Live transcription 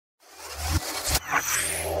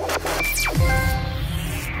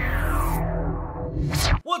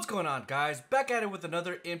What's going on, guys? Back at it with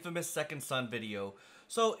another infamous Second Son video.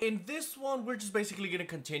 So in this one, we're just basically going to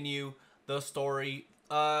continue the story.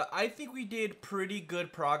 I think we did pretty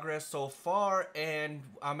good progress so far, and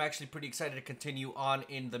I'm actually pretty excited to continue on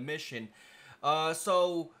in the mission.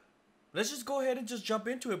 So let's just go ahead and just jump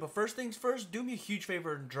into it. But first things first, do me a huge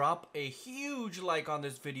favor and drop a huge like on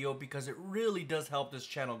this video because it really does help this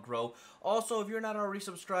channel grow. Also, if you're not already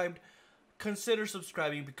subscribed, consider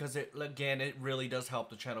subscribing because it really does help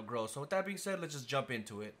the channel grow. So with that being said, let's just jump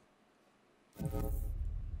into it.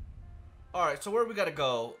 Alright, so where we gotta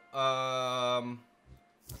go? I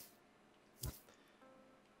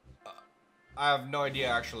have no idea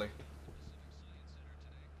actually.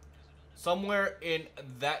 Somewhere in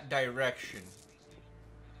that direction.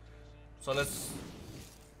 So let's...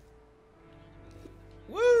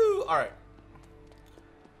 Woo! Alright.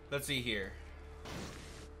 Let's see here.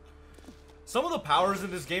 Some of the powers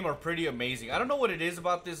in this game are pretty amazing. I don't know what it is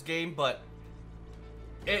about this game, but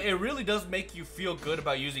it really does make you feel good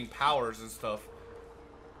about using powers and stuff.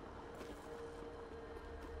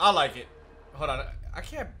 I like it. Hold on. I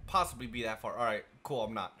can't possibly be that far. Alright, cool.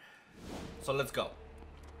 I'm not. So let's go.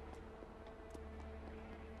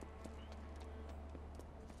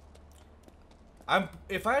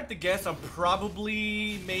 If I had to guess, I'm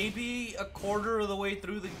probably maybe a quarter of the way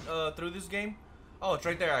through the through this game. Oh, it's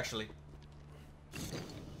right there actually.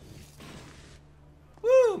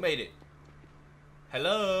 Woo! Made it.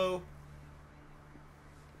 Hello?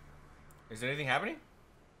 Is there anything happening?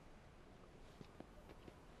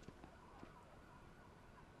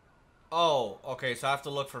 Oh, okay, so I have to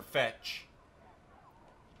look for fetch.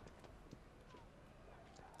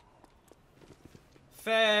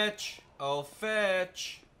 Fetch! Oh,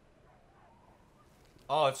 fetch!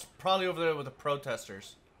 Oh, it's probably over there with the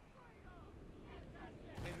protesters.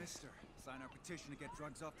 Hey, mister. Sign our petition to get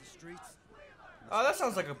drugs off the streets. Oh, that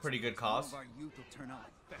sounds like a pretty good cause. Our youth will turn out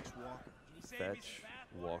like Fetch Walker. Fetch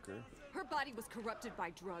Walker? Her body was corrupted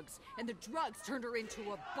by drugs, and the drugs turned her into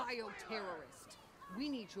a bioterrorist. We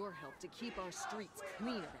need your help to keep our streets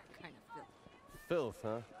clean of that kind of filth. Filth,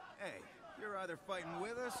 huh? Hey, you're either fighting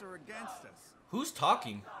with us or against us. Who's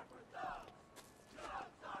talking?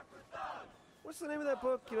 What's the name of that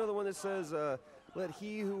book? You know, the one that says, let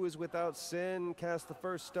he who is without sin cast the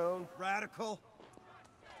first stone? Radical.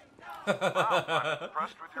 Wow, I'm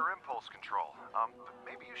impressed with your impulse control.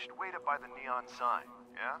 Maybe you should wait up by the neon sign,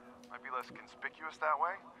 yeah? Might be less conspicuous that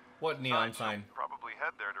way. What neon sign? Probably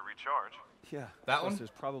head there to recharge. Yeah. That plus one? There's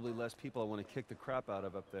probably less people I want to kick the crap out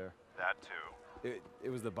of up there. That too. It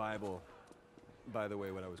was the Bible. By the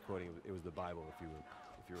way, what I was quoting, it was the Bible, if you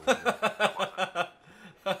were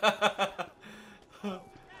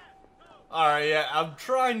Alright, yeah, I'm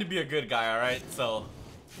trying to be a good guy, alright? So...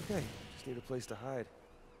 Okay, just need a place to hide.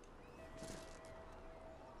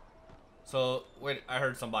 So, wait, I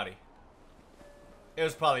heard somebody. It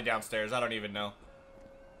was probably downstairs, I don't even know.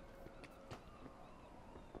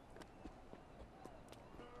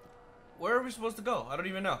 Where are we supposed to go? I don't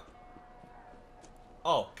even know.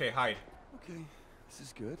 Oh, okay, hide. Okay, this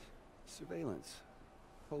is good. Surveillance.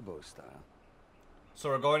 Hobo style. So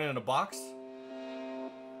we're going in a box?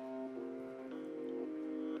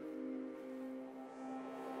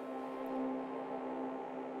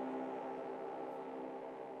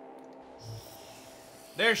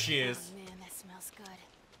 There she is. Oh man, that smells good.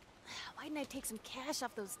 Why didn't I take some cash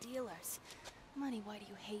off those dealers? Money, why do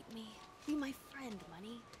you hate me? Be my friend,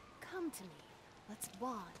 Money. Come to me. Let's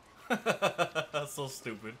bond. That's so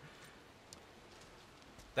stupid.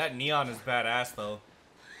 That neon is badass though.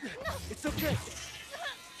 It's okay.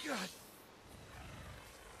 God.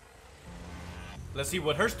 Let's see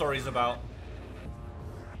what her story's about.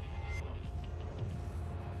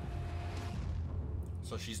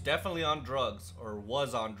 So she's definitely on drugs, or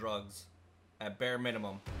was on drugs, at bare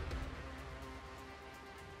minimum.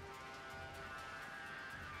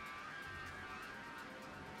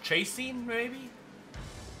 Chasing, maybe?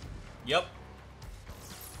 Yep.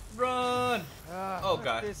 Run! Oh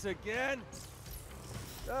god. This again?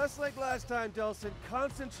 Just like last time, Delson.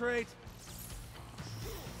 Concentrate.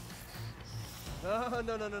 No.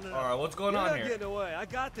 Alright, what's going You're on not here? getting away. I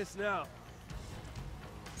got this now.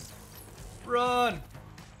 Run!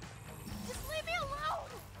 Just leave me alone!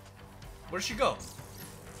 Where'd she go?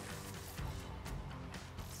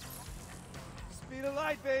 Speed of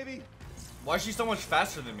light, baby. Why is she so much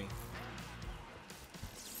faster than me?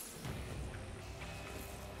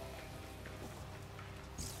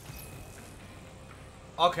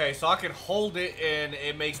 Okay, so I can hold it and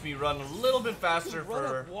it makes me run a little bit faster Run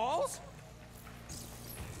for... up walls?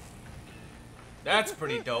 That's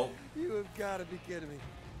pretty dope. You have got to be kidding me.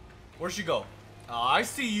 Where'd she go? Oh, I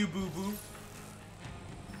see you, boo-boo.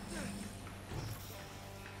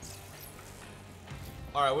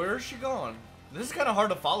 Alright, where is she going? This is kind of hard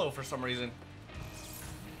to follow for some reason.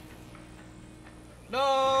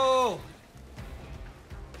 No!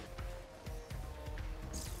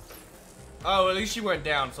 Oh, at least she went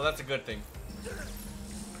down, so that's a good thing.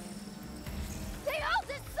 They all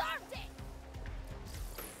deserved it!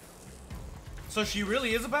 So she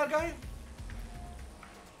really is a bad guy?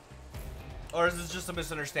 Or is this just a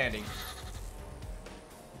misunderstanding?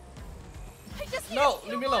 I just need No, a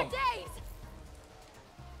few leave me more alone. days!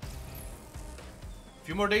 A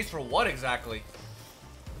few more days for what exactly?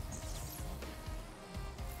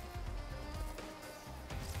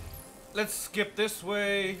 Let's skip this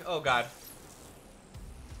way. Oh god.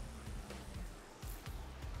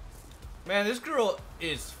 Man, this girl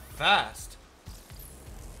is fast.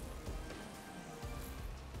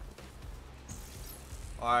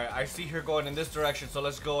 Alright, I see her going in this direction, so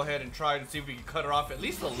let's go ahead and try and see if we can cut her off at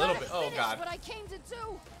least a little bit. Oh god. What I came to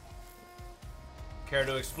do. Care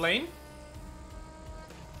to explain?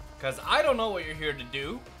 Because I don't know what you're here to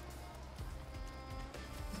do.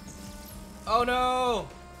 Oh no!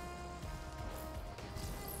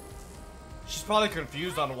 She's probably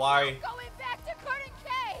confused on why. Going back to Kurt and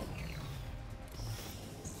Kay.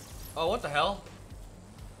 Oh, what the hell?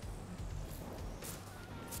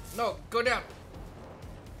 No, go down.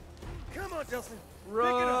 Come on, Justin.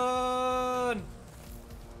 Run!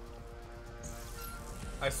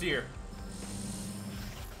 I see her.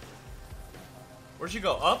 Where'd she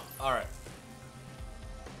go? Up? Alright.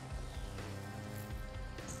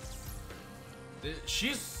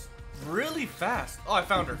 She's really fast. Oh, I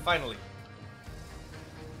found her, finally.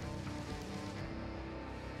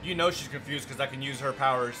 You know she's confused because I can use her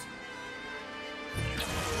powers.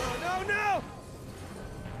 No, no, no!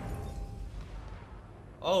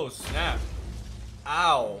 Oh, snap.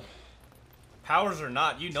 Ow. Powers or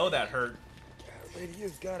not, you know that hurt. Lady,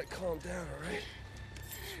 you've got to calm down, all right?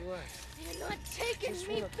 Just relax. You're not taking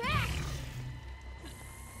me back.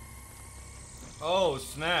 Oh,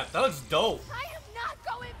 snap. That looks dope. I am not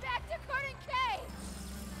going back to Kurt and Kay.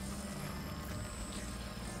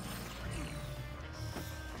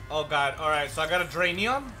 Oh, God. Alright, so I gotta drain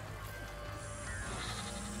Neon?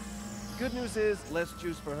 Good news is, less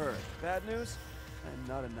juice for her. Bad news, I'm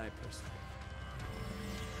not a night person.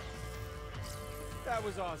 That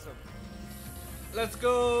was awesome. Let's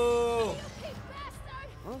go! You big bastard.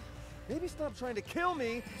 Huh? Maybe stop trying to kill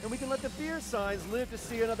me, and we can let the fear signs live to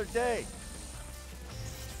see another day.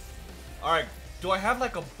 Alright, do I have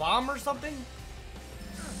like a bomb or something?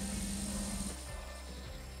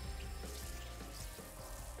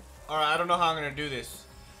 Alright, I don't know how I'm gonna do this.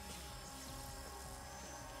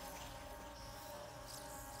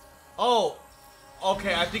 Oh!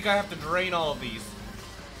 Okay, I think I have to drain all of these.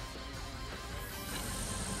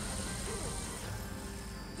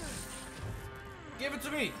 Give it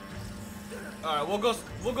to me! Alright,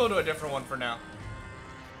 we'll go to a different one for now.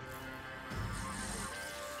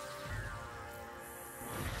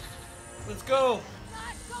 Let's go!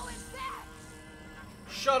 Not going back.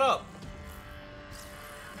 Shut up!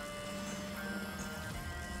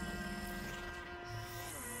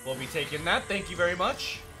 We'll be taking that, thank you very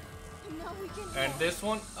much. No, we can. And this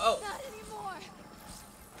one, oh, Not anymore.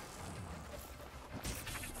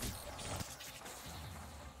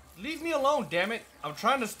 leave me alone, damn it. I'm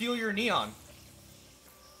trying to steal your neon.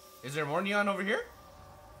 Is there more neon over here?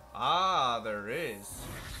 Ah, there is.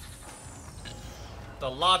 The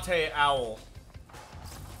latte owl.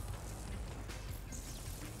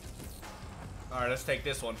 Alright, let's take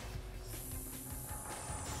this one.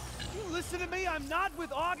 You listen to me, I'm not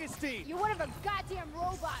with Augustine! You're one of the goddamn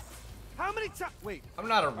robots. How many times? Wait, I'm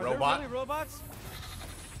not a are robot. there really robots?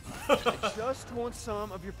 I just want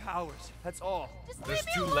some of your powers, that's all. Just There's leave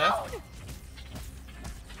me two alone. left.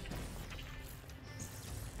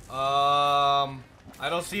 I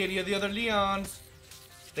don't see any of the other Leons.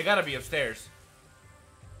 They gotta be upstairs.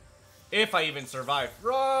 If I even survive.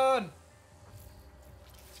 Run!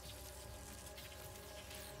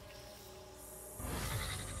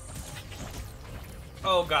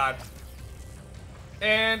 Oh god.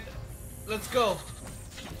 And let's go.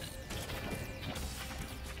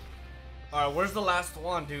 Alright, where's the last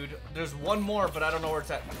one, dude? There's one more, but I don't know where it's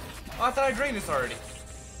at. Oh, I thought I drained this already.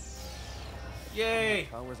 Yay!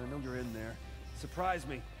 Powers, I know you're in there. Surprise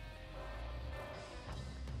me.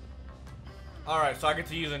 Alright, so I get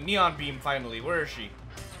to use a neon beam finally. Where is she?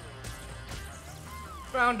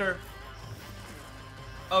 Found her.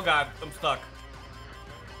 Oh god, I'm stuck.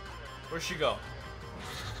 Where'd she go?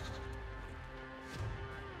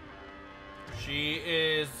 She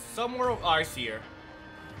is somewhere. Oh, I see her.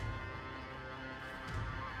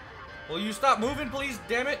 Will you stop moving, please?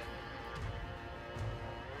 Damn it.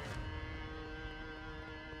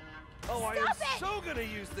 Oh, I am so gonna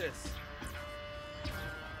use this.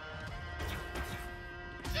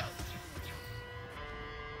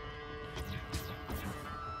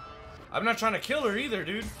 I'm not trying to kill her either,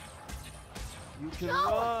 dude. You can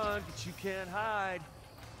run, but you can't hide.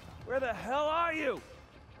 Where the hell are you?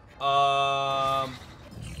 Oh,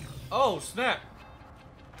 snap.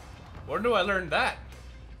 Where do I learn that?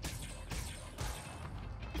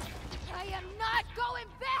 I am not going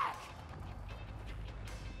back!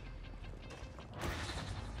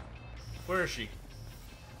 Where is she?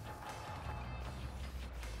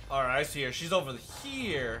 Alright, I see her. She's over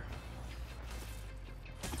here.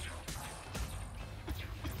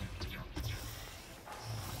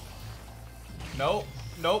 Nope.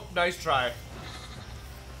 Nope. Nice try.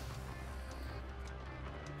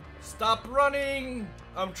 Stop running!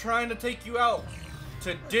 I'm trying to take you out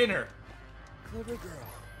to dinner. Clever girl.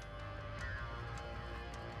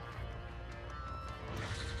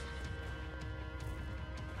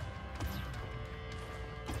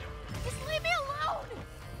 Just leave me alone!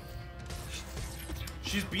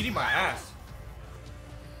 She's beating my ass.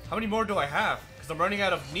 How many more do I have? Because I'm running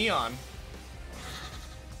out of neon.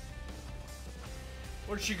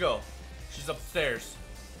 Where'd she go? She's upstairs.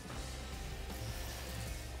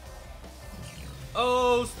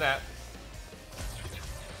 Oh, snap.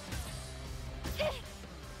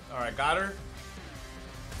 Alright, got her.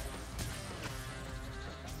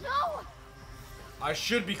 No! I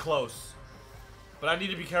should be close. But I need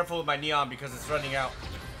to be careful with my neon because it's running out.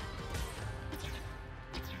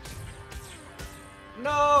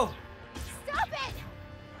 No! Stop it!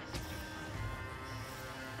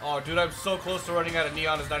 Oh, dude, I'm so close to running out of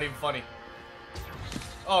neon. It's not even funny.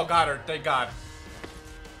 Oh, got her. Thank God.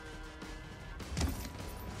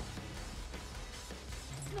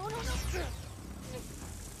 No, no, no.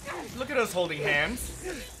 Look at us holding hands.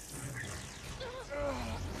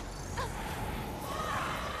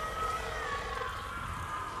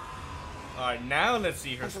 Alright, now let's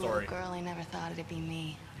see her As a story. little girl, I never thought it'd be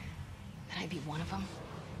me. That I'd be one of them.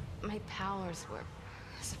 My powers were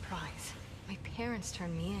a surprise. My parents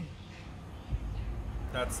turned me in.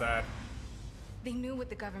 That's sad. They knew what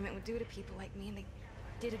the government would do to people like me, and they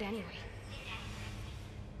did it anyway.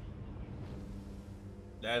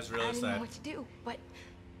 That's really I didn't know sad. what to do, but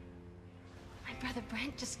my brother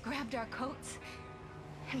Brent just grabbed our coats,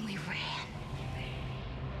 and we ran.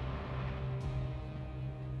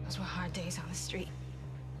 Those were hard days on the street.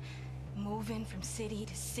 Moving from city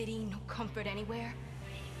to city, no comfort anywhere.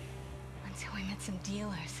 Until we met some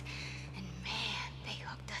dealers, and man, they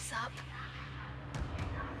hooked us up.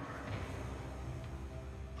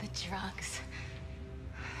 The drugs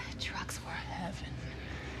were heaven.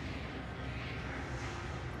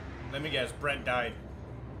 Let me guess, Brent died.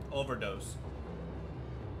 Overdose.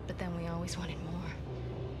 But then we always wanted more.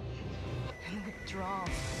 And the withdrawal,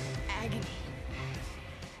 agony.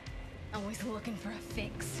 Always looking for a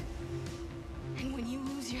fix. And when you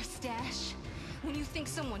lose your stash, when you think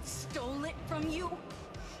someone stole it from you,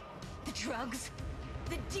 the drugs,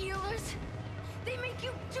 the dealers, they make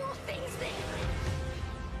you do things then.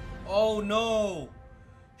 Oh no!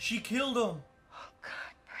 She killed him! Oh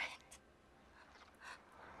God, Brent.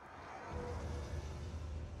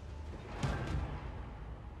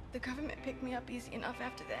 The government picked me up easy enough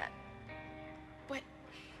after that. But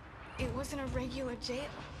it wasn't a regular jail.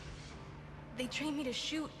 They trained me to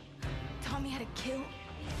shoot, taught me how to kill.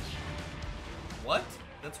 What?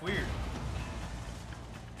 That's weird.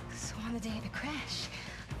 So on the day of the crash,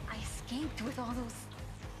 I escaped with all those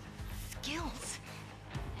skills.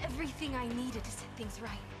 Everything I needed to set things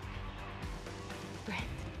right. Brent,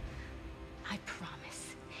 I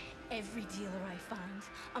promise, every dealer I find,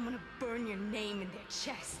 I'm gonna burn your name in their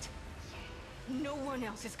chest. No one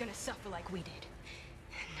else is gonna suffer like we did.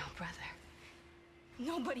 No brother.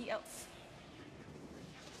 Nobody else.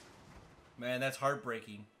 Man, that's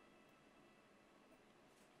heartbreaking.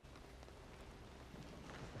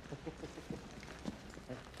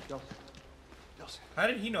 Nelson. How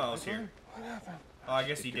did he know I was here? What happened? Oh, I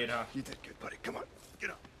guess he did, huh? You did good, buddy. Come on.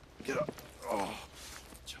 Get up. Get up. Oh.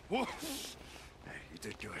 Whoa. Hey, you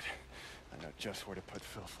did good. I know just where to put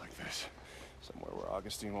filth like this. Somewhere where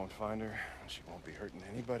Augustine won't find her, and she won't be hurting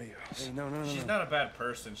anybody else. Hey, no. She's not a bad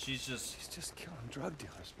person. She's just... She's just killing drug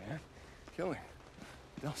dealers, man. Killing.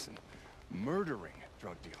 Nelson. Murdering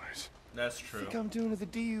drug dealers. That's What true. do you think I'm doing to the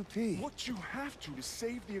DUP? What you have to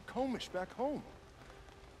save the Akomish back home.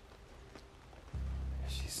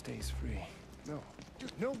 If she stays free, No.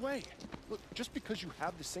 Dude, no way. Look, just because you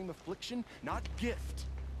have the same affliction, not gift,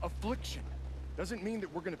 affliction, doesn't mean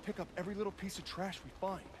that we're gonna pick up every little piece of trash we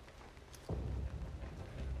find.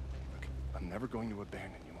 Look, I'm never going to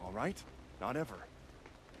abandon you, all right? Not ever.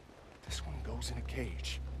 This one goes in a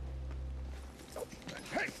cage.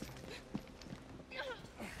 Hey!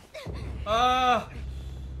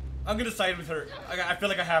 I'm gonna side with her. I feel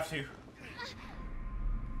like I have to.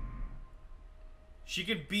 She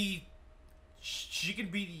can be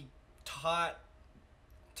taught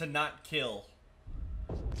to not kill.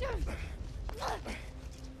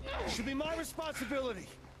 Should be my responsibility.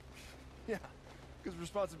 Yeah, because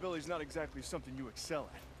responsibility is not exactly something you excel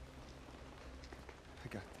at. I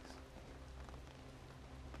got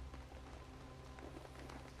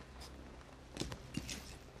this.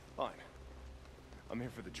 Fine. I'm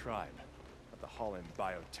here for the tribe, not the Holland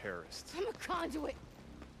bioterrorists. I'm a conduit.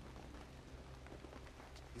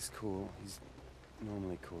 He's cool. He's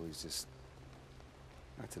normally cool. He's just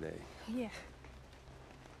not today. Yeah.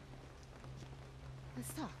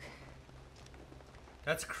 Let's talk.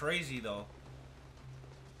 That's crazy, though.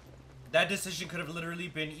 That decision could have literally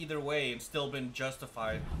been either way and still been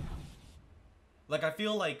justified. Like, I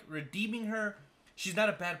feel like redeeming her, she's not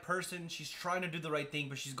a bad person. She's trying to do the right thing,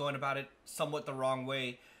 but she's going about it somewhat the wrong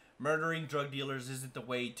way. Murdering drug dealers isn't the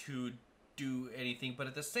way to do anything, but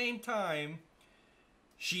at the same time,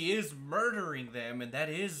 she is murdering them, and that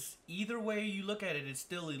is, either way you look at it, it's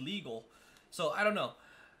still illegal. So, I don't know.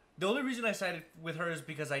 The only reason I sided with her is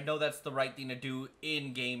because I know that's the right thing to do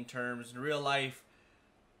in game terms. In real life,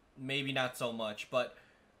 maybe not so much. But,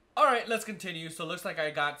 alright, let's continue. So, it looks like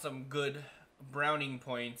I got some good browning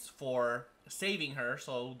points for saving her.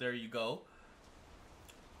 So, there you go.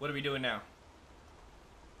 What are we doing now?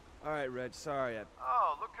 Alright, Reg, sorry.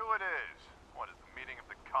 Oh, look who it is. What, is the meeting of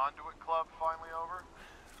the Conduit Club finally over?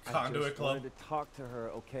 I just wanted to talk to her,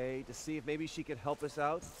 okay? To see if maybe she could help us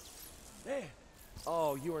out. Man.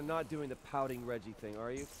 Oh, you are not doing the pouting Reggie thing,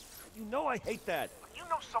 are you? You know I hate that. You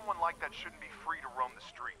know someone like that shouldn't be free to roam the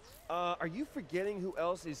streets. Are you forgetting who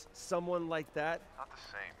else is someone like that? Not the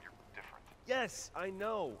same, you're different. Yes, I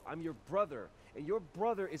know. I'm your brother. And your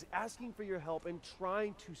brother is asking for your help and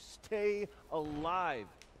trying to stay alive.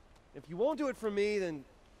 If you won't do it for me, then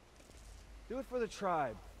do it for the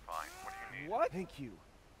tribe. Fine, what do you need? What? Thank you.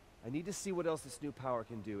 I need to see what else this new power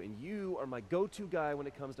can do, and you are my go-to guy when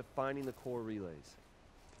it comes to finding the core relays.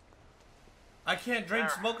 I can't drink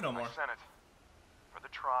There, smoke no more. I sent it. For the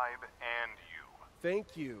tribe and you.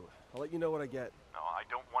 Thank you. I'll let you know what I get. No, I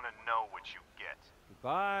don't want to know what you get.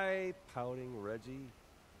 Goodbye, pouting Reggie.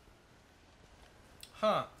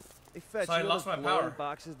 Huh. Hey, Fetch, So I you know lost those my glowing power.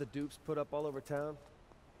 boxes the dupes put up all over town?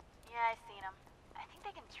 Yeah, I've seen them. I think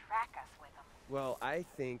they can track us with them. Well, I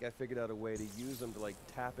think I figured out a way to use them to, like,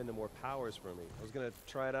 tap into more powers for me. I was gonna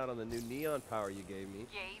try it out on the new neon power you gave me.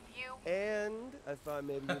 Gave you? And I thought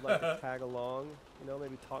maybe you'd like to tag along, you know,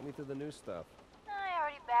 maybe talk me through the new stuff. I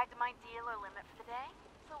already bagged my dealer limit for the day,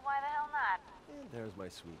 so why the hell not? And there's my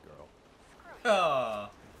sweet girl. Screw you. Oh,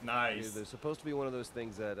 Dude, nice. there's supposed to be one of those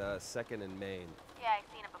things at 2nd and Main. Yeah, I've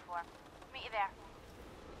seen it before. Meet you there.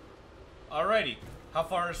 Alrighty. How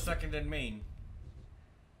far is 2nd and Main?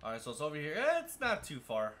 Alright, so it's over here. It's not too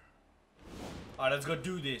far. Alright, let's go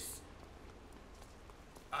do this.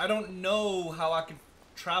 I don't know how I can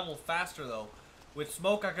travel faster, though. With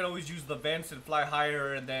smoke, I can always use the vents and fly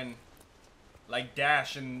higher and then, like,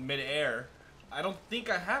 dash in mid-air. I don't think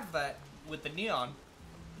I have that with the neon.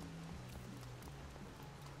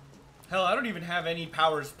 Hell, I don't even have any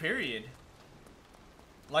powers, period.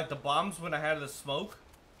 Like the bombs when I had the smoke.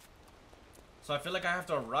 So I feel like I have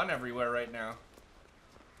to run everywhere right now.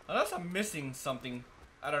 Unless I'm missing something.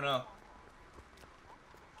 I don't know.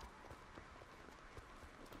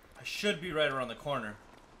 I should be right around the corner.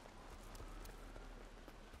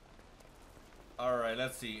 Alright,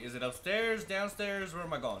 let's see. Is it upstairs, downstairs? Where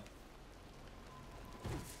am I going?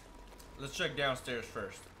 Let's check downstairs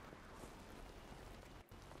first.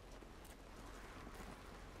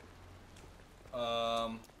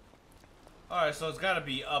 Alright, so it's gotta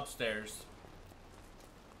be upstairs.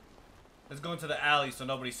 Let's go into the alley so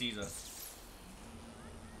nobody sees us.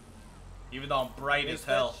 Even though I'm bright Hey, as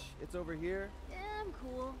hell. Fetch, it's over here. Yeah, I'm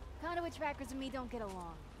cool. Conduit trackers and me don't get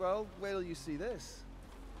along. Well, wait till you see this.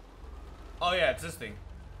 Oh yeah, it's this thing.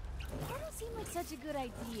 That don't seem like such a good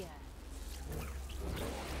idea.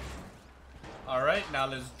 Alright, now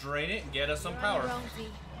let's drain it and get us some You're on power. your own, V.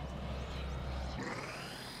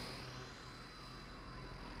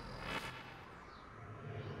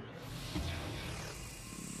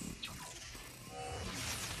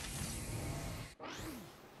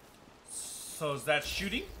 So is that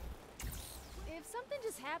shooting? something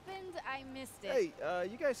just happened? I missed it. Hey,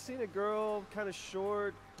 you guys seen a girl, kind of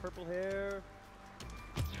short, purple hair?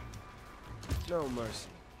 No mercy.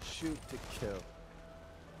 Shoot to kill.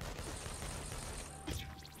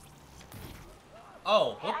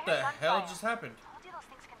 Oh, what the hell just happened? Told you those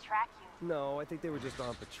things can track you. No, I think they were just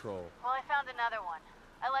on patrol. Well, I found another one.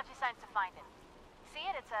 I left you signs to find it. See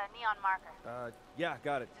it? It's a neon marker. Yeah,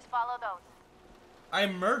 got it. Just follow those. I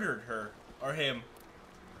murdered her. Or him.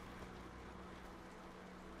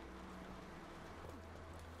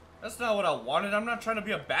 That's not what I wanted. I'm not trying to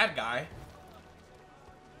be a bad guy.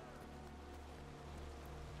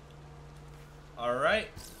 Alright.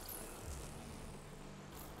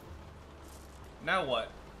 Now what?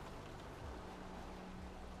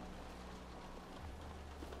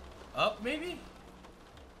 Up, maybe?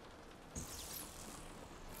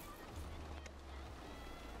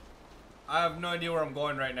 I have no idea where I'm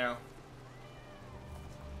going right now.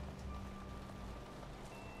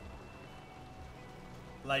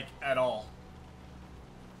 Like, at all.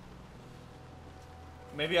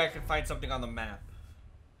 Maybe I can find something on the map.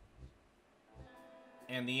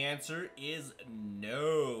 And the answer is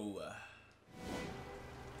no.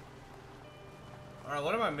 Alright,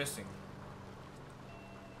 what am I missing?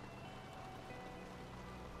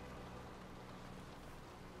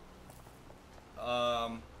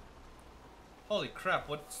 Holy crap,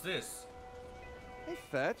 what's this? Hey,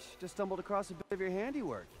 Fetch. Just stumbled across a bit of your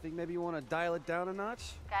handiwork. Think maybe you want to dial it down a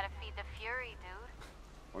notch? Gotta feed the fury, dude.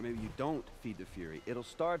 Or maybe you don't feed the fury. It'll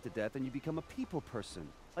starve to death and you become a people person.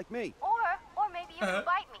 Like me. Or maybe you can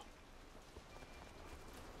bite me.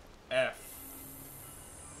 F.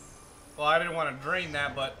 Well, I didn't want to drain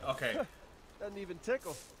that, but okay. Doesn't even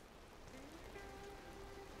tickle.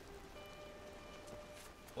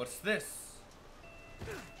 What's this?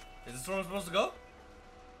 Is this where I'm supposed to go?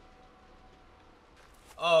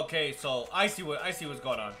 Okay, so I see what's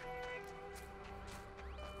going on.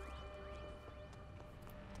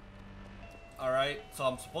 Alright, so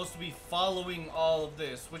I'm supposed to be following all of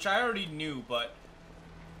this, which I already knew, but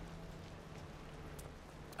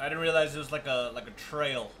I didn't realize it was like a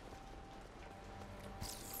trail.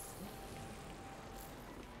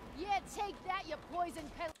 Yeah, take that, you poison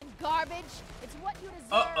peddling garbage. It's what you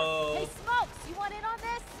deserve. Uh-oh. Hey, Smokes, you want in on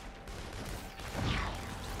this?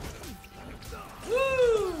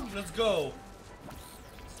 Woo! Let's go.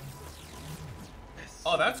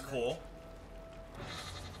 Oh, that's cool.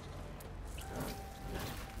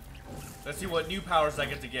 Let's see what new powers I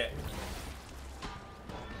get to get.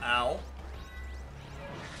 Ow.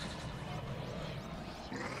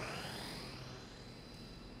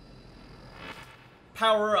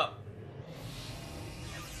 Power up.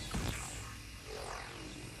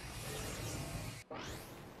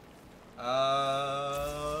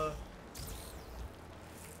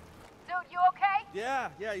 Dude, you okay?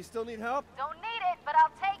 Yeah, you still need help? Don't need it, but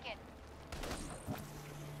I'll take it.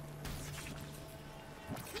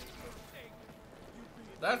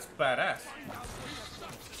 That's badass.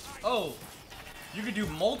 Oh, you could do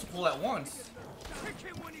multiple at once.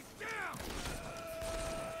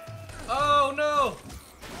 Oh no!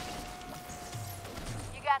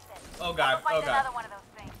 You got this. Oh god, I'll find oh god. another one of those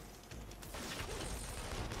things.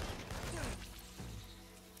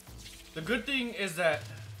 The good thing is that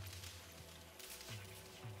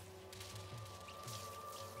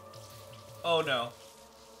oh no.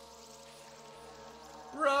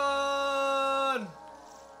 Run!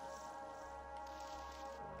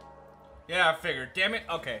 Yeah, I figured. Damn it.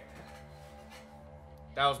 Okay.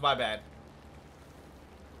 That was my bad.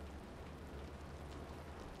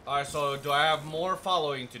 Alright, so do I have more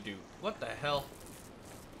following to do? What the hell?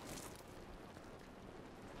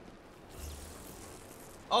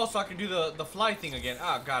 Oh, so I can do the fly thing again.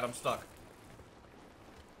 Ah, god, I'm stuck.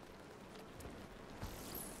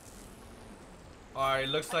 Alright,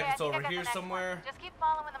 looks like Okay, it's I think I over got the here next somewhere. one. Just keep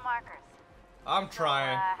following the markers. I'm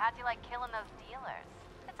trying. How'd you like killing those dealers?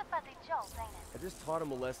 It's a fuzzy jolt, ain't it? I just taught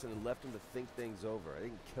him a lesson and left him to think things over. I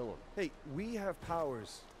didn't kill him. Hey, we have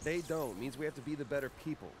powers. They don't. Means we have to be the better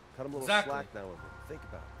people. Cut him a little Exactly. slack now and then. Think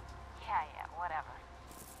about it. Yeah, whatever.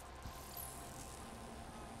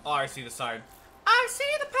 Oh, I see the sign. I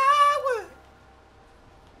see the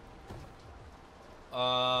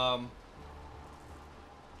power!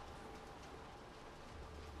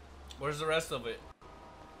 Where's the rest of it?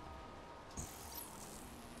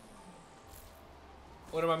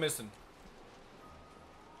 What am I missing?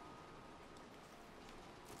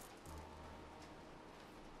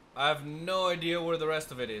 I have no idea where the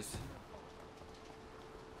rest of it is.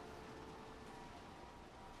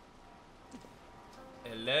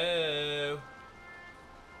 Hello?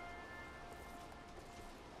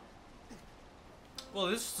 Well,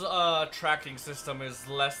 this tracking system is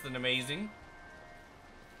less than amazing.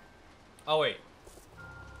 Oh, wait.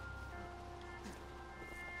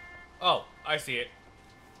 Oh, I see it.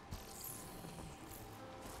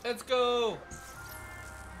 Let's go!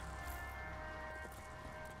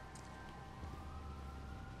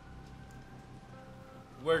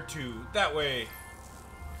 Where to? That way.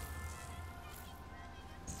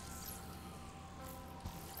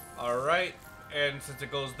 Alright. And since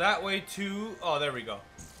it goes that way too... Oh, there we go.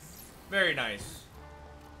 Very nice.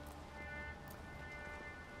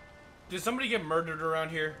 Did somebody get murdered around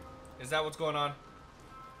here? Is that what's going on?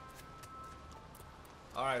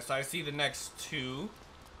 Alright, so I see the next two.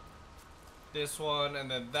 This one and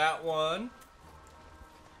then that one.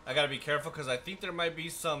 I gotta be careful because I think there might be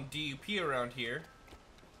some DUP around here.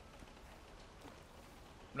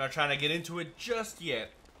 I'm not trying to get into it just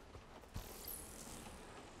yet.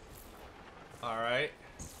 Alright.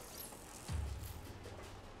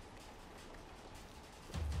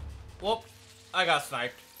 Whoop. I got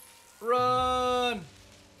sniped. Run!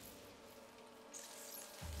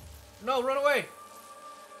 No, run away!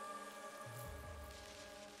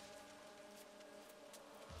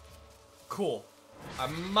 Cool. I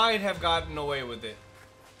might have gotten away with it.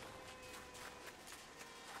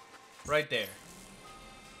 Right there.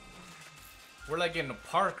 We're like in a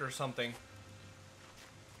park or something.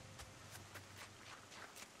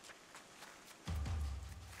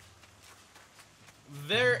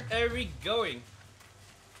 Where are we going?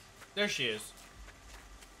 There she is.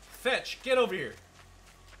 Fetch, get over here.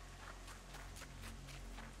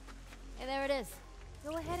 Hey, there it is.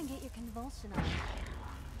 Go ahead and get your convulsion on.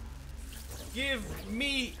 Give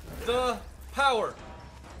me the power.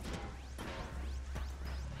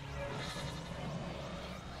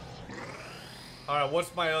 Alright,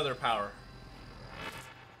 what's my other power?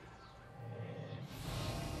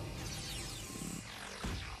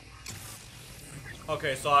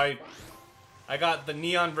 Okay, so I got the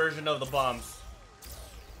neon version of the bombs.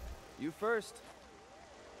 You first.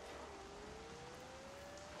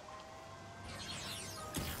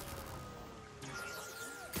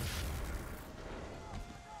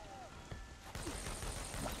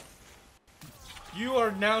 You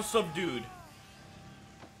are now subdued.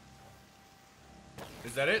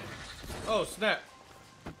 Is that it? Oh, snap.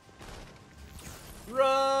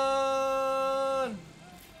 Run!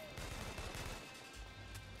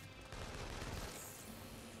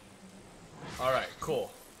 Alright,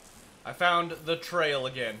 cool. I found the trail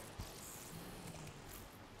again.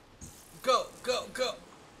 Go, go, go!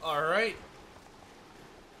 Alright.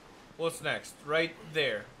 What's next? Right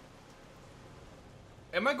there.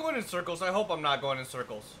 Am I going in circles? I hope I'm not going in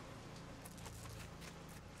circles.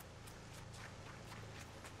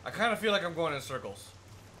 I kind of feel like I'm going in circles.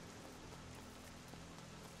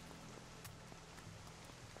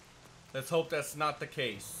 Let's hope that's not the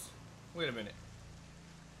case. Wait a minute.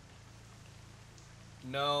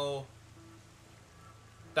 No.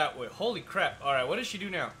 That way. Holy crap. Alright, what does she do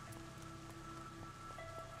now?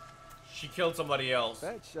 She killed somebody else.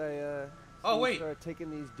 Fetch, Oh, wait. Started taking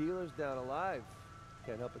these dealers down alive.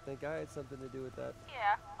 Can't help but think I had something to do with that.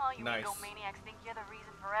 Yeah, all you Nice. egomaniacs think you're the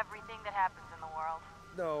reason for everything that happens in the world.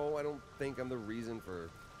 No, I don't think I'm the reason for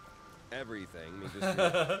everything. I mean, just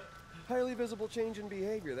your highly visible change in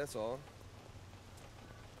behavior, that's all.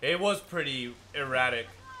 It was pretty erratic.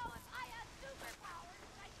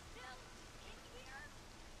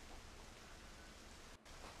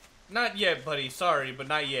 Not yet, buddy. Sorry, but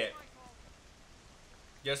not yet.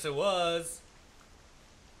 Yes, it was.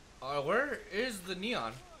 Where is the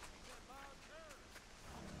neon?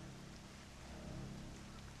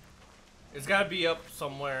 It's gotta be up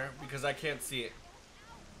somewhere because I can't see it.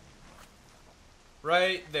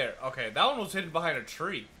 Right there. Okay, that one was hidden behind a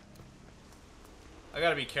tree. I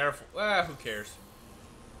gotta be careful. Ah, who cares?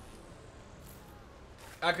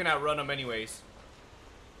 I can outrun them anyways.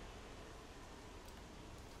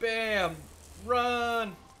 Bam!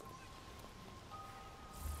 Run!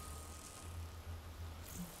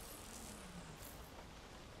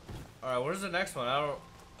 Alright, where's the next one? I don't...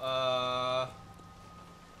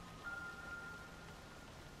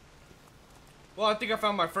 Well, I think I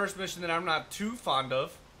found my first mission that I'm not too fond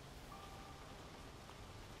of.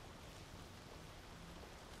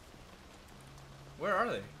 Where are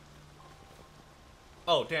they?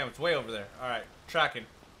 Oh, damn, it's way over there. Alright, tracking.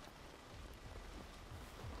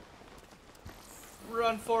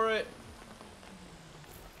 Run for it.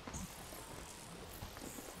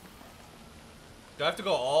 Do I have to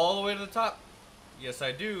go all the way to the top? Yes,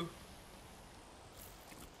 I do.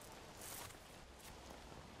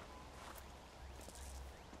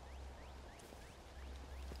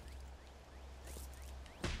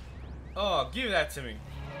 Oh, give that to me.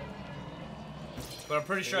 But I'm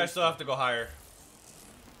pretty sure I still have to go higher.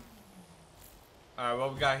 Alright,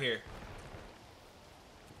 what we got here?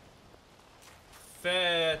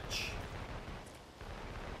 Fetch.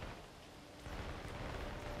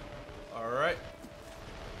 Alright.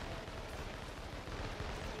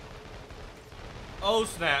 Oh,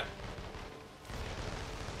 snap.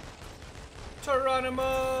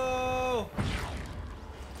 Geronimo!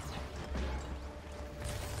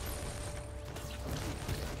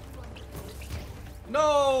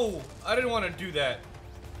 No! I didn't want to do that.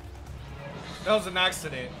 That was an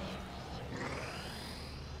accident.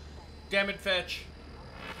 Damn it, Fetch.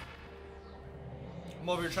 I'm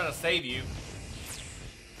over here trying to save you.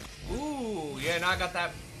 Ooh, yeah, now I got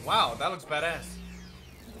that. Wow, that looks badass.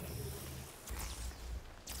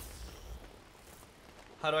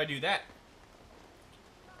 How do I do that?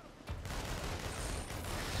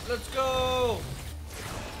 Let's go!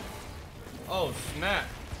 Oh, snap.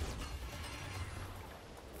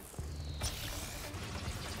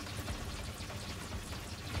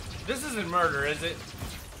 This isn't murder, is it?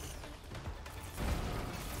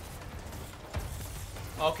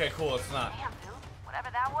 Okay, cool, it's not. Damn, dude. Whatever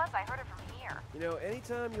that was, I heard it from here. You know,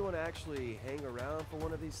 anytime you want to actually hang around for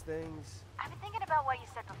one of these things... I've been thinking about what you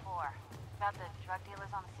said before. About the drug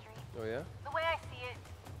dealers on the street. Oh, yeah? The way I see it,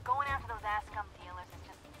 going after those ass-scum dealers is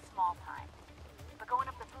just small time. But going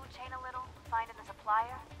up the food chain a little, finding the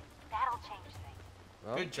supplier, that'll change things.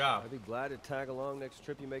 Well, good job. I'd be glad to tag along next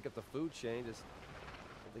trip you make up the food chain. Just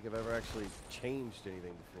don't think I've ever actually changed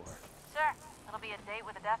anything before. Sure, it'll be a date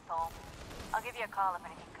with a death toll. I'll give you a call if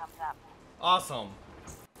anything comes up. Awesome.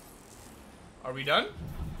 Are we done?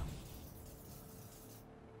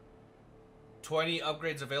 20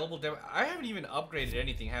 upgrades available. Damn, I haven't even upgraded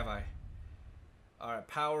anything, have I? Alright,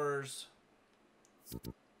 powers.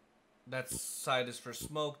 That side is for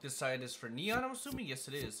smoke. This side is for neon, I'm assuming? Yes,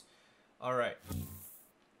 it is. Alright.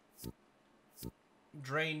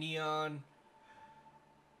 Drain neon.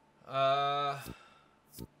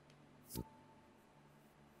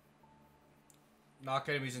 Knock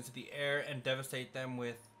enemies into the air and devastate them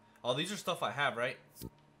with... Oh, these are stuff I have, right?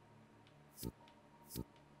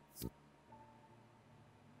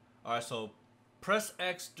 Alright, so press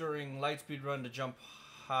X during light speed run to jump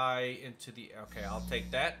high into the... Okay, I'll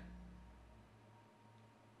take that.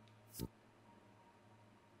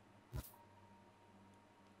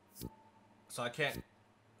 So I can't...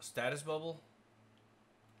 Status bubble?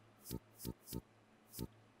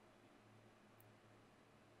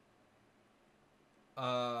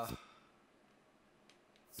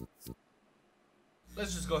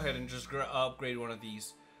 Let's just go ahead and just upgrade one of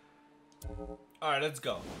these. Alright, let's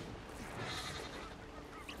go.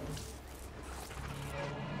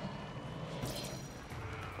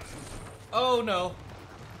 Oh no.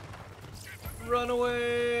 Run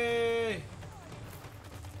away.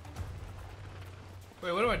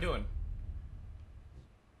 Wait, what am I doing?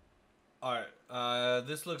 Alright,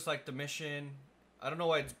 this looks like the mission. I don't know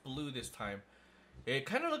why it's blue this time. It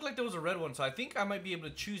kind of looked like there was a red one, so I think I might be able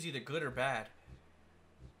to choose either good or bad.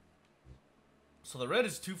 So the red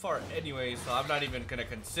is too far anyway, so I'm not even gonna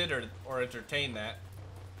consider or entertain that.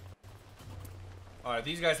 Alright,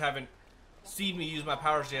 these guys haven't seen me use my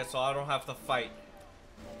powers yet, so I don't have to fight.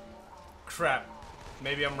 Crap.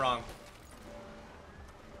 Maybe I'm wrong.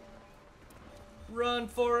 Run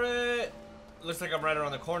for it! Looks like I'm right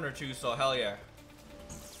around the corner too, so hell yeah.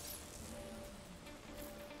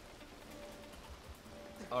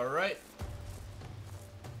 Alright.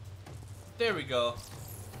 There we go.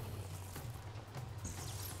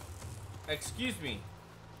 Excuse me.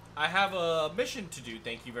 I have a mission to do,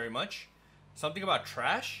 thank you very much. Something about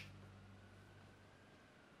trash?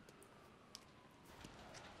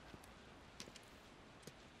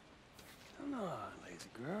 Come on, lazy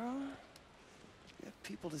girl. You have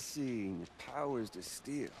people to see and your powers to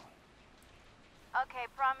steal. Okay,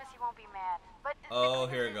 promise you won't be mad. But Oh,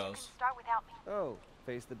 here it you goes. can start without me. Oh,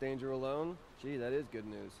 face the danger alone? Gee, that is good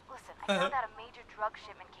news. Listen, I found out a major drug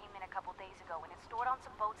shipment came in a couple days ago and it's stored on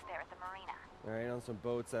some boats there at the marina. All right, on some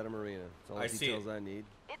boats at a marina. That's all I the see details I need.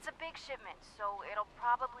 It's a big shipment, so it'll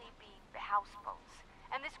probably be houseboats.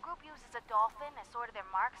 And this group uses a dolphin as sort of their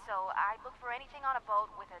mark, so I look for anything on a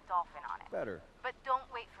boat with a dolphin on it. Better. But don't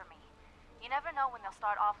wait for me. You never know when they'll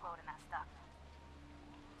start offloading that stuff.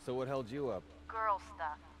 So what held you up? Girl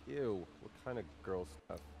stuff. Ew, what kind of girl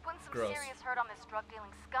stuff? Putting some Gross. serious hurt on this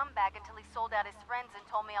drug-dealing scumbag until he sold out his friends and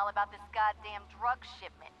told me all about this goddamn drug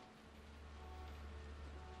shipment.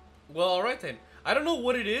 Well, alright then. I don't know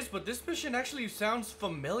what it is, but this mission actually sounds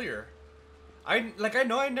familiar. I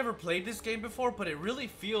know I never played this game before, but it really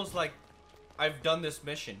feels like I've done this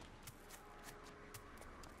mission.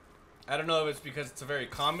 I don't know if it's because it's a very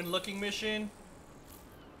common looking mission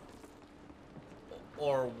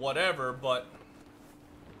or whatever, but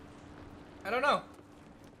I don't know.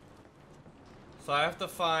 So I have to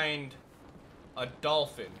find a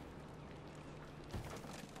dolphin.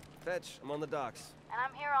 Fetch, I'm on the docks. And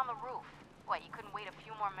I'm here on the roof. What, you couldn't wait a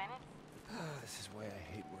few more minutes? This is why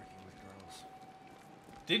I hate working with girls.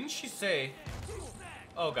 Didn't she say...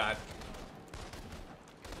 Oh, God.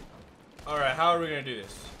 Alright, how are we gonna do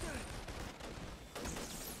this?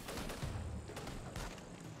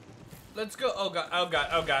 Let's go. Oh, God. Oh, God.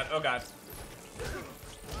 Oh, God. Oh, God.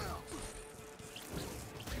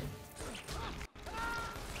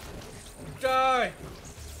 Die!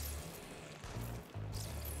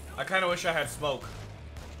 I kind of wish I had smoke.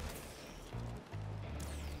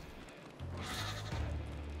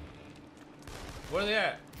 Where are they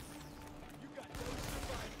at?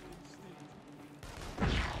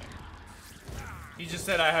 He just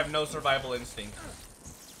said I have no survival instinct.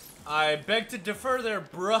 I beg to differ there,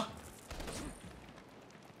 bruh.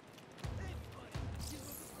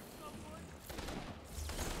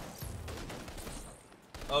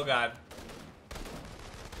 Oh, God.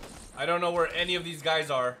 I don't know where any of these guys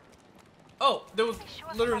are. Oh, there was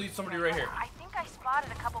literally somebody right here. I think I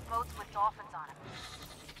spotted a couple boats with dolphins on them.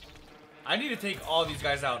 I need to take all these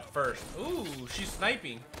guys out first. Ooh, she's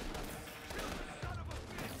sniping.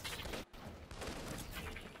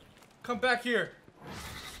 Come back here.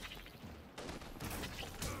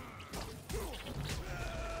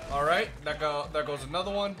 All right, there goes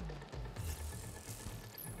another one.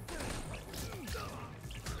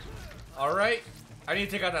 All right, I need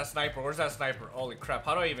to take out that sniper. Where's that sniper? Holy crap!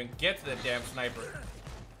 How do I even get to the damn sniper?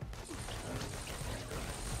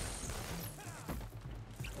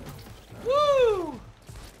 Woo!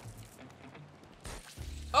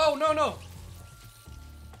 Oh no no!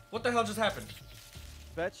 What the hell just happened?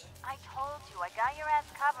 Fetch? I told you, I got your ass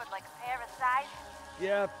covered like a pair of scythes.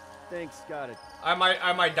 Yeah, thanks, got it. I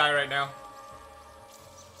might die right now.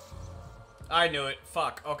 I knew it.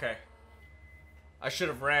 Fuck. Okay. I should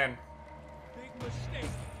have ran. Big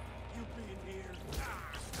mistake, you being here.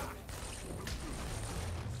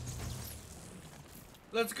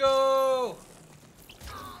 Let's go!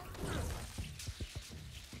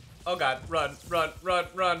 Oh God, run, run, run,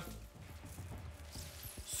 run.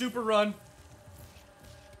 Super run.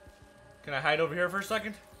 Can I hide over here for a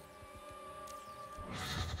second?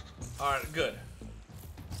 Alright, good.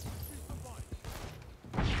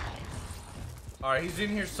 Alright, he's in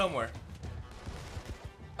here somewhere.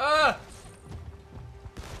 Ah!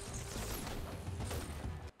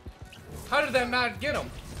 How did that not get him?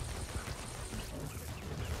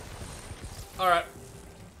 Alright.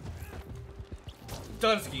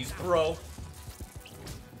 Dunskies, bro.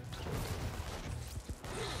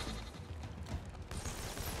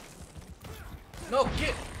 No,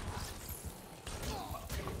 get.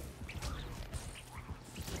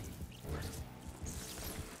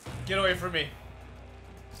 Get away from me.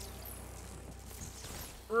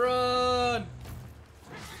 Run.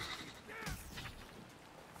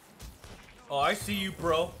 Oh, I see you,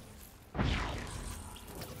 bro.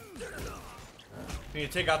 Need to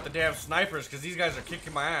take out the damn snipers because these guys are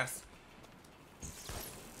kicking my ass.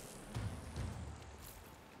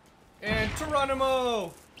 And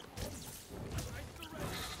Geronimo!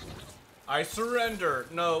 I surrender.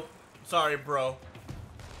 No, sorry, bro.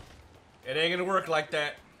 It ain't gonna work like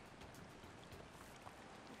that.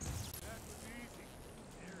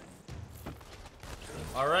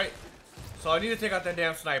 Alright. So I need to take out that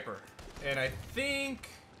damn sniper. And I think...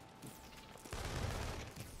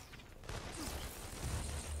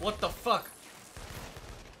 What the fuck?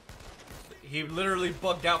 He literally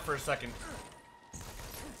bugged out for a second.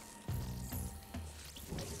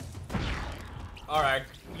 Alright,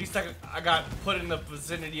 at least I got put in the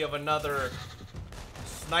vicinity of another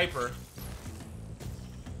sniper.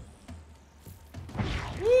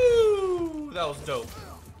 Woo! That was dope.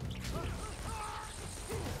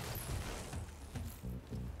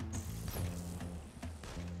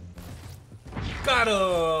 Got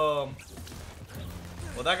him!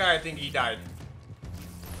 Well, that guy, I think he died.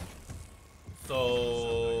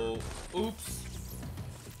 So... Oops.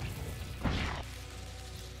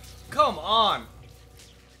 Come on!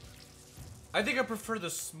 I think I prefer the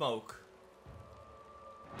smoke.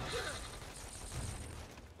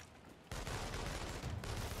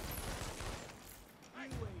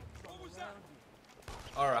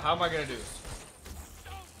 Alright, how am I gonna do this?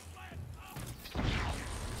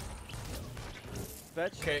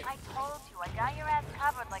 Fetch? Okay. I told you, I got your ass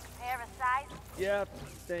covered like a pair of scythes. Yeah,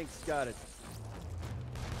 thanks, got it.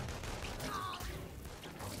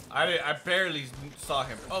 I barely saw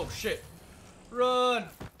him. Oh shit. Run!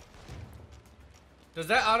 Does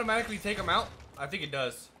that automatically take him out? I think it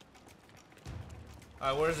does.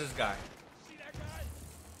 Alright, where's this guy?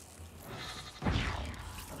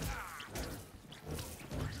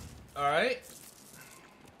 Alright.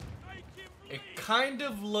 It kind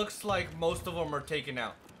of looks like most of them are taken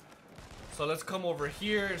out. So let's come over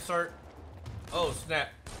here and start... Oh, snap.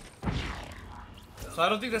 So I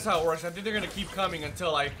don't think that's how it works. I think they're gonna keep coming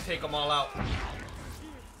until I take them all out.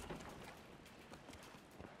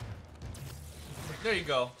 There you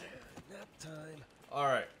go. Nap time.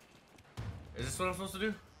 Alright. Is this what I'm supposed to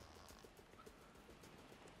do?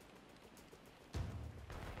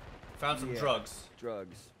 Found some drugs.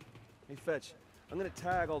 Drugs. Hey, Fetch. I'm gonna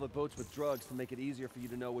tag all the boats with drugs to make it easier for you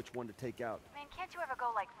to know which one to take out. Man, can't you ever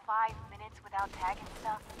go like 5 minutes without tagging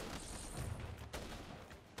stuff?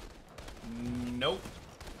 Nope.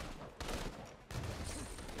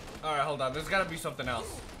 Alright, hold on. There's gotta be something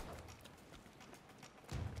else.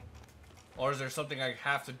 Or is there something I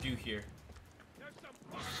have to do here?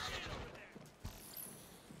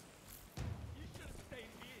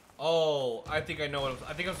 Oh, I think I know what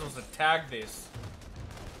I think I'm supposed to tag this.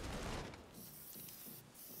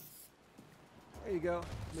 There you go.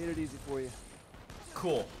 Made it easy for you.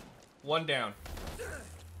 Cool. One down.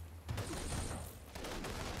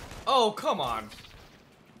 Oh, come on.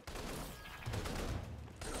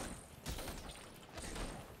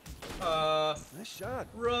 Nice shot.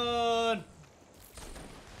 Run.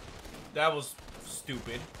 That was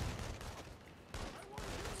stupid.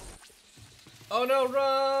 Oh no,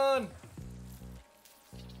 run!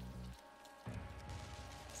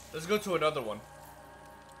 Let's go to another one.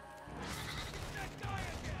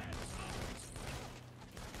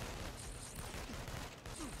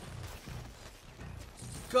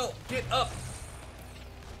 Go, get up!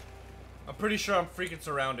 I'm pretty sure I'm freaking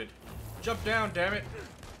surrounded. Jump down, damn it.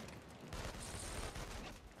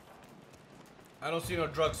 I don't see no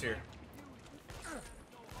drugs here.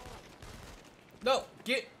 No,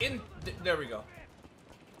 get in. There we go.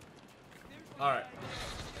 Alright.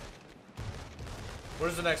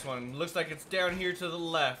 Where's the next one? Looks like it's down here to the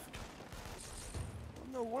left.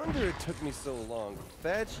 No wonder it took me so long.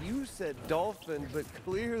 Fetch, you said dolphin, but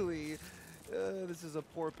clearly this is a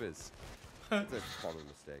porpoise. That's a common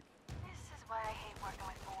mistake. This is why I hate working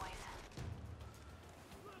with boys.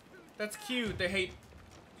 That's cute.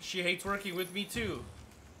 She hates working with me too.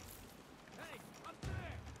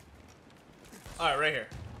 Alright, right here.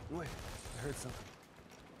 Wait, I heard something.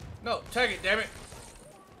 No, tag it, damn it.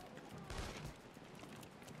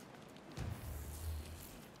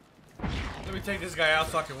 Let me take this guy out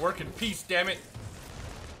so I can work in peace, damn it.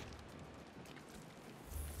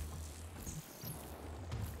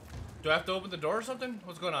 Do I have to open the door or something?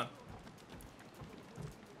 What's going on?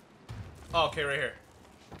 Oh, okay, right here.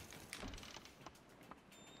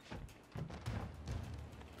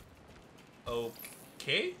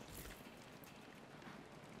 Okay.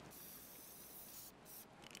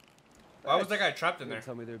 Why was that guy trapped in there?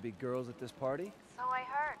 Tell me there'd be girls at this party? So I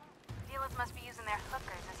heard. Dealers must be using their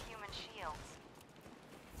hookers as human shields.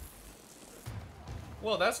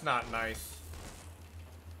 Well, that's not nice.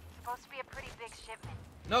 Supposed to be a pretty big shipment.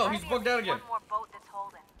 No, Might he's be bugged at out least again. One more boat that's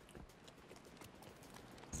holding.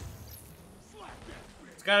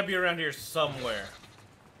 It's gotta be around here somewhere.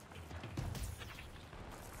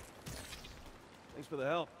 Thanks for the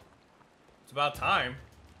help. It's about time.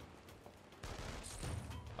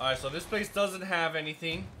 Alright, so this place doesn't have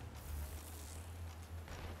anything.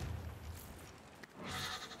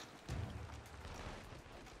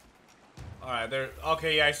 Alright, there.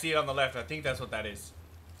 Okay, yeah, I see it on the left. I think that's what that is.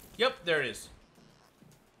 Yep, there it is.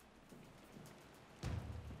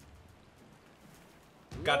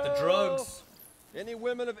 Got the drugs. Any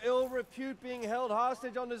women of ill repute being held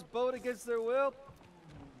hostage on this boat against their will?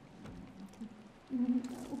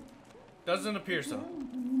 Doesn't appear so.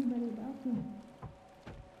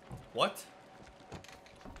 What?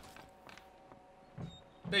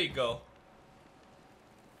 There you go.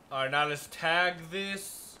 Alright, now let's tag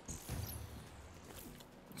this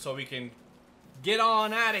so we can get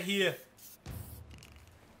on out of here.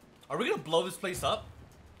 Are we gonna blow this place up?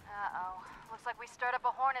 Uh-oh. Looks like we stirred up a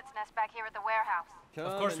hornet's nest back here at the warehouse.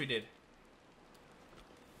 Of course we did.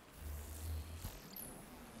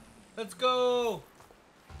 Let's go.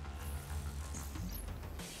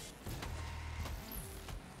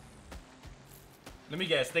 Let me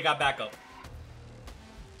guess, they got backup.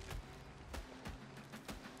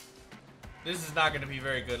 This is not going to be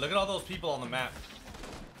very good. Look at all those people on the map.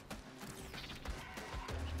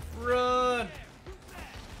 Run!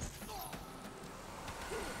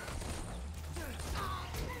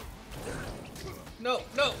 No,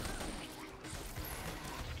 no.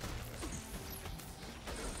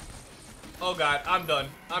 Oh god, I'm done.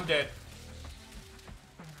 I'm dead.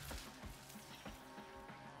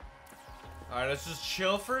 Alright, let's just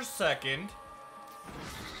chill for a second.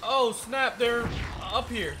 Oh snap, they're up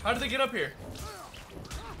here. How did they get up here?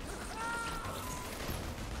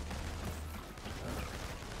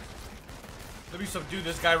 Let me subdue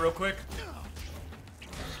this guy real quick.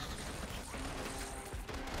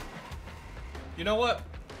 You know what?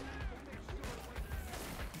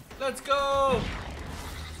 Let's go!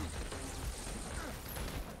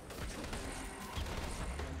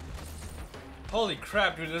 Holy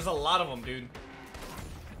crap, dude, there's a lot of them, dude.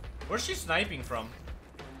 Where's she sniping from?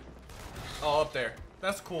 Oh, up there.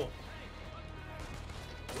 That's cool.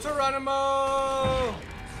 Geronimo!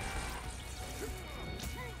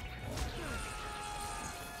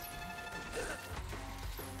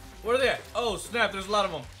 Where are they at? Oh, snap, there's a lot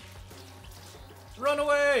of them. Run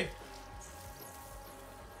away!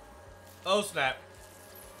 Oh, snap.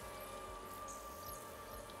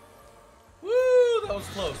 Woo, that was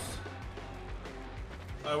close.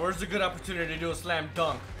 Alright, where's the good opportunity to do a slam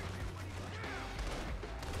dunk?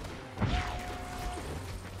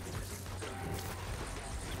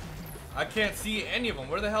 I can't see any of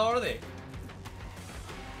them. Where the hell are they?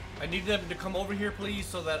 I need them to come over here, please,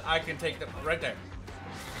 so that I can take them. Right there.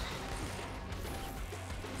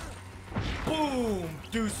 Boom!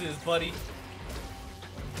 Deuces, buddy.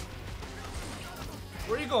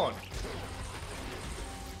 Where are you going?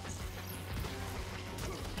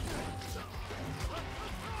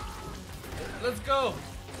 Let's go.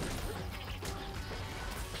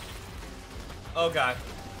 Oh god.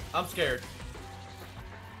 I'm scared.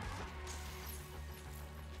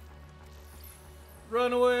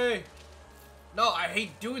 Run away. No, I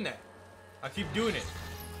hate doing that. I keep doing it.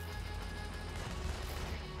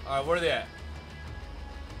 Alright, where are they at?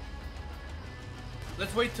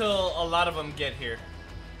 Let's wait till a lot of them get here,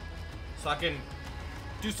 so I can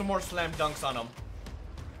do some more slam dunks on them.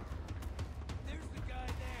 There's the guy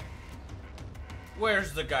there.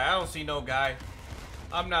 Where's the guy? I don't see no guy.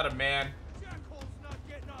 I'm not a man. Jackhole's not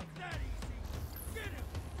getting off that easy. Get him.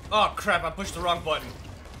 Oh crap, I pushed the wrong button.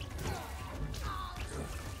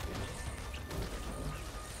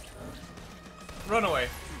 Run away.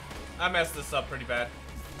 I messed this up pretty bad.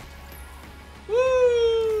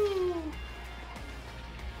 Woo!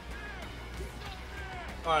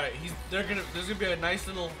 Alright, there's gonna be a nice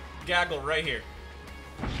little gaggle right here.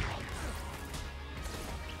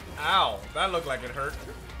 Ow, that looked like it hurt.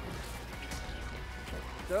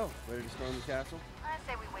 So, ready to storm the castle? I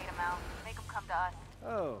say we wait them out. Make them come to us.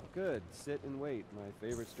 Oh, good. Sit and wait. My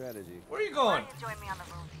favorite strategy. Where are you Why going? don't you join me on the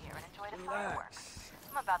roof here and enjoy the fireworks?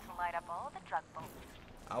 I'm about to light up all the drug boats.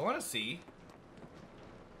 I want to see.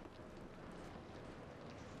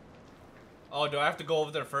 Oh, do I have to go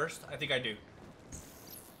over there first? I think I do.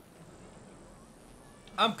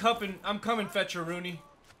 I'm coming, Fetcher Rooney.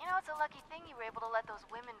 You know, it's a lucky thing you were able to let those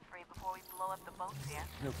women free before we blow up the boats here.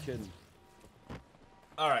 No kidding.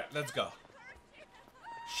 Alright, let's go.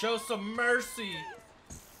 Show some mercy.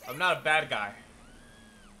 I'm not a bad guy.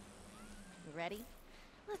 You ready?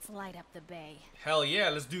 Let's light up the bay. Hell yeah,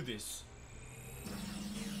 let's do this.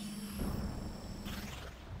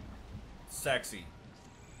 Sexy.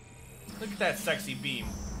 Look at that sexy beam.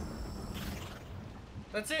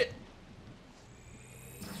 That's it.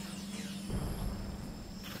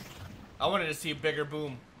 I wanted to see a bigger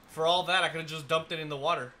boom. For all that, I could have just dumped it in the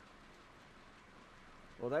water.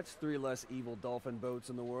 Well, that's 3 less evil dolphin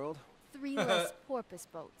boats in the world. 3 less porpoise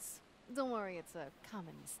boats. Don't worry, it's a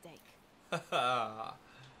common mistake.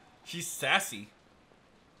 She's sassy.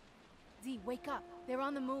 Z, wake up. They're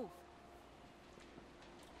on the move.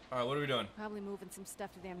 Alright, what are we doing? Probably moving some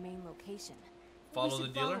stuff to their main location. Follow We the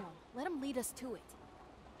should dealer? follow 'em. Let them lead us to it.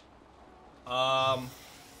 Oh,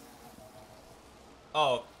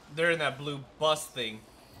 they're in that blue bus thing.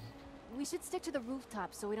 We should stick to the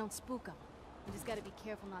rooftop so we don't spook them. We just gotta be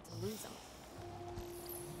careful not to lose them.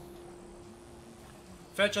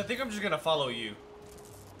 Fetch, I think I'm just gonna follow you.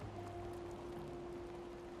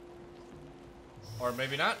 Or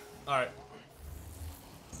maybe not. Alright.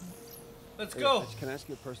 Let's Hey, go. Fitch, can I ask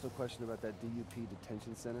you a personal question about that DUP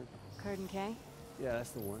detention center? Curtin K? Yeah,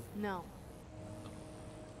 that's the one. No.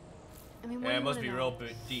 I mean, what Yeah, do it you must wanna be know? real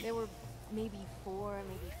big, deep. There were maybe 4,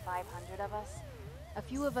 maybe 500 of us. A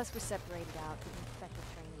few of us were separated out for infected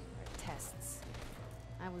training or tests.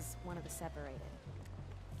 I was one of the separated.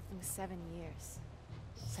 It was 7 years.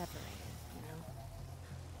 Separated, you know?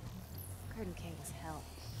 Curtin K was hell.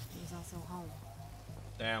 He was also home.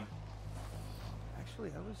 Damn.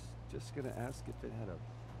 Actually, I was just gonna ask if it had a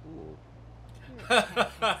pool.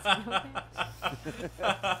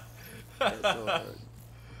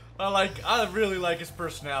 I really like his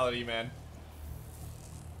personality, man.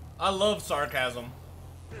 I love sarcasm.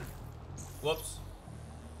 Whoops.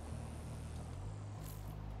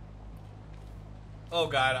 Oh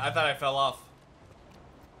god, I thought I fell off.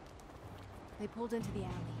 They pulled into the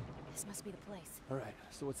alley. This must be the place. All right,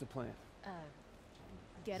 so what's the plan?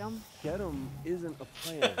 Get them? Get him isn't a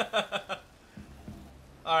plan.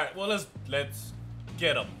 Alright, well let's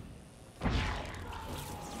get him.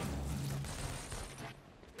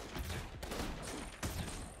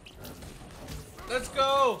 Let's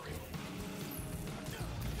go!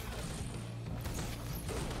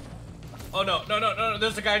 Oh no, no,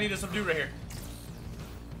 there's a guy I need to subdue right here.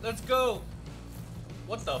 Let's go!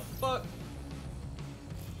 What the fuck?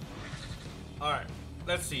 Alright,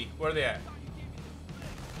 let's see. Where are they at?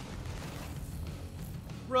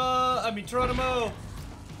 Geronimo!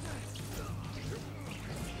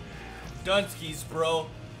 Dunskies, bro.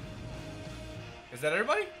 Is that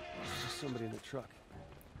everybody? There's somebody in the truck.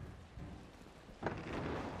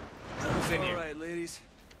 Who's in here? All right, ladies.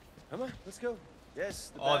 Come on, let's go.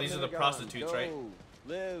 Yes. Oh, these are the prostitutes, right?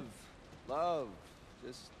 Live, love,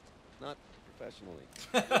 just not professionally.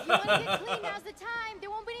 If you want to get clean, now's the time. There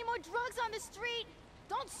won't be any more drugs on the street.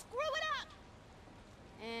 Don't screw it up.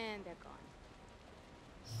 And they're gone.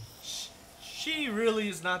 She really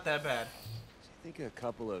is not that bad. Do you think a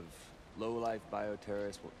couple of low-life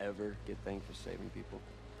bioterrorists will ever get thanked for saving people?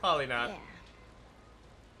 Probably not. Yeah.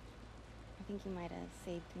 I think you might have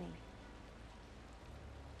saved me.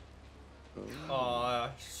 Aw,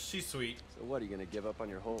 she's sweet. So what, are you gonna give up on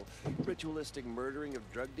your whole ritualistic murdering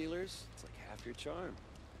of drug dealers? It's like half your charm.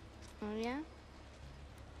 Oh, yeah?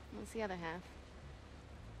 What's the other half?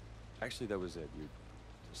 Actually, that was it. You're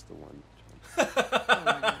just the one. Oh,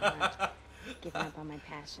 no, I'm not giving up on my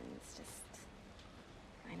passions, just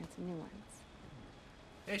finding some new ones.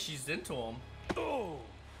 Hey, she's into him. Oh!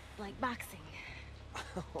 Like boxing.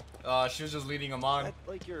 She was just leading him on. That,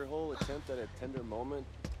 like your whole attempt at a tender moment?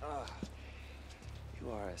 You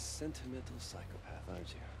are a sentimental psychopath, aren't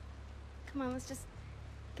you? Come on, let's just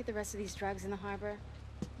get the rest of these drugs in the harbor.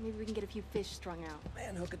 Maybe we can get a few fish strung out.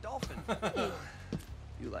 Man, hook a dolphin.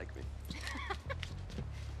 You like me.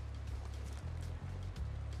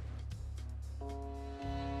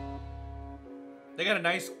 They got a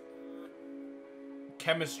nice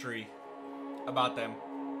chemistry about them.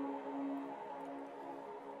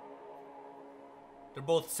 They're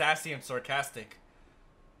both sassy and sarcastic.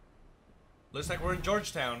 Looks like we're in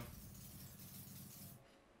Georgetown.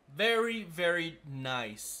 Very, very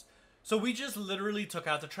nice. So we just literally took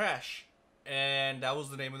out the trash. And that was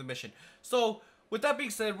the name of the mission. So, with that being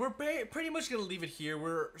said, we're pretty much going to leave it here.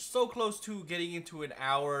 We're so close to getting into an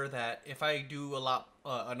hour that if I do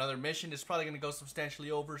another mission, it's probably going to go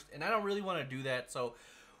substantially over. And I don't really want to do that. So,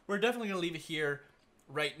 we're definitely going to leave it here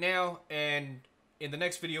right now. And in the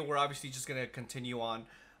next video, we're obviously just going to continue on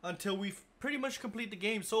until we pretty much complete the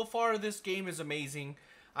game. So far, this game is amazing.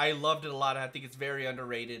 I loved it a lot. I think it's very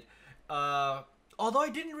underrated. Although I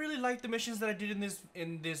didn't really like the missions that I did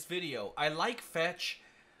in this video. I like Fetch.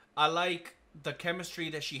 I like the chemistry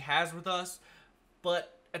that she has with us.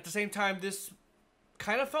 But at the same time, this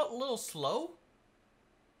kind of felt a little slow.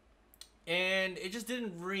 And it just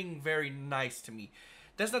didn't ring very nice to me.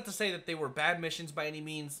 That's not to say that they were bad missions by any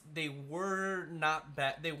means. They were not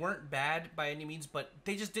bad. They weren't bad by any means, but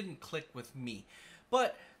they just didn't click with me.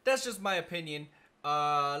 But that's just my opinion.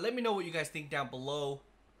 Let me know what you guys think down below,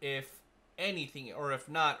 if anything, or if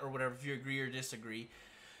not, or whatever, if you agree or disagree.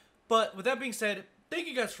 But with that being said, thank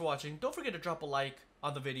you guys for watching. Don't forget to drop a like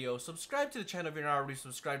on the video. Subscribe to the channel if you're not already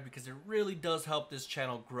subscribed, because it really does help this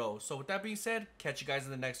channel grow. So with that being said, catch you guys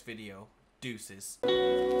in the next video. Deuces.